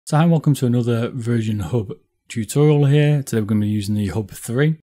So hi and welcome to another Version Hub tutorial here. Today we're going to be using the Hub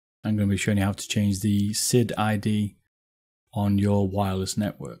 3. I'm going to be showing you how to change the SSID ID on your wireless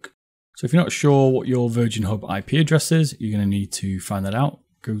network. So if you're not sure what your Virgin Hub IP address is, you're going to need to find that out.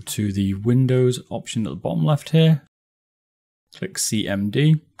 Go to the Windows option at the bottom left here, click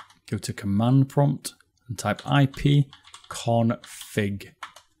CMD, go to command prompt and type IP config.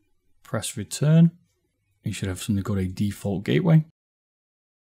 Press return. You should have something called a default gateway.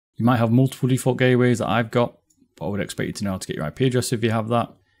 You might have multiple default gateways that I've got, but I would expect you to know how to get your IP address if you have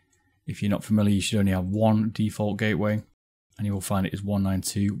that. If you're not familiar, you should only have one default gateway, and you will find it is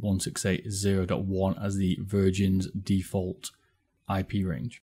 192.168.0.1 as the Virgin's default IP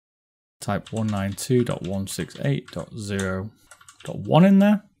range. Type 192.168.0.1 in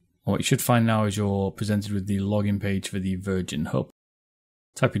there. And what you should find now is you're presented with the login page for the Virgin Hub.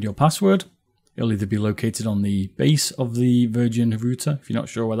 Type in your password. It'll either be located on the base of the Virgin router, if you're not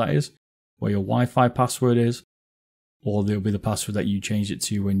sure where that is, where your Wi-Fi password is, or there'll be the password that you changed it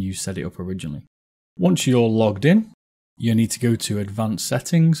to when you set it up originally. Once you're logged in, you need to go to Advanced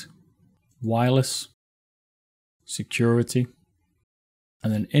Settings, Wireless, Security,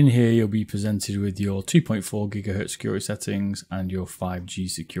 and then in here you'll be presented with your 2.4 GHz security settings and your 5G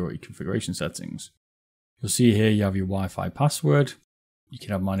security configuration settings. You'll see here you have your Wi-Fi password. You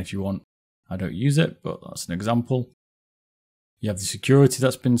can have mine if you want. I don't use it, but that's an example. You have the security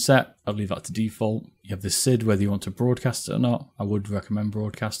that's been set. I'll leave that to default. You have the SSID, whether you want to broadcast it or not. I would recommend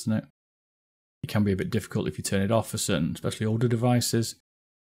broadcasting it. It can be a bit difficult if you turn it off for certain, especially older devices.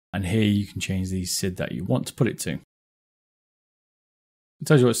 And here you can change the SSID that you want to put it to. It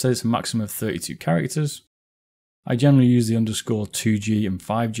tells you what it says, it's a maximum of 32 characters. I generally use the underscore 2G and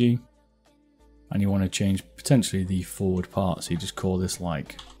 5G. And you want to change potentially the forward part. So you just call this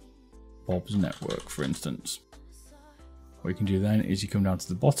like Bob's network, for instance. What you can do then is you come down to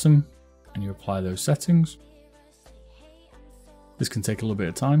the bottom and you apply those settings. This can take a little bit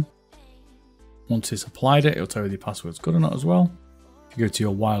of time. Once it's applied it, it'll tell you the password's good or not as well. If you go to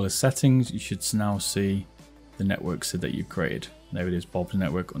your wireless settings, you should now see the network SSID that you've created. There it is, Bob's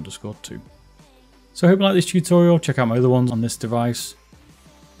network underscore 2. So I hope you like this tutorial. Check out my other ones on this device.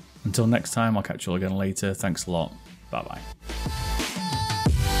 Until next time, I'll catch you all again later. Thanks a lot. Bye bye.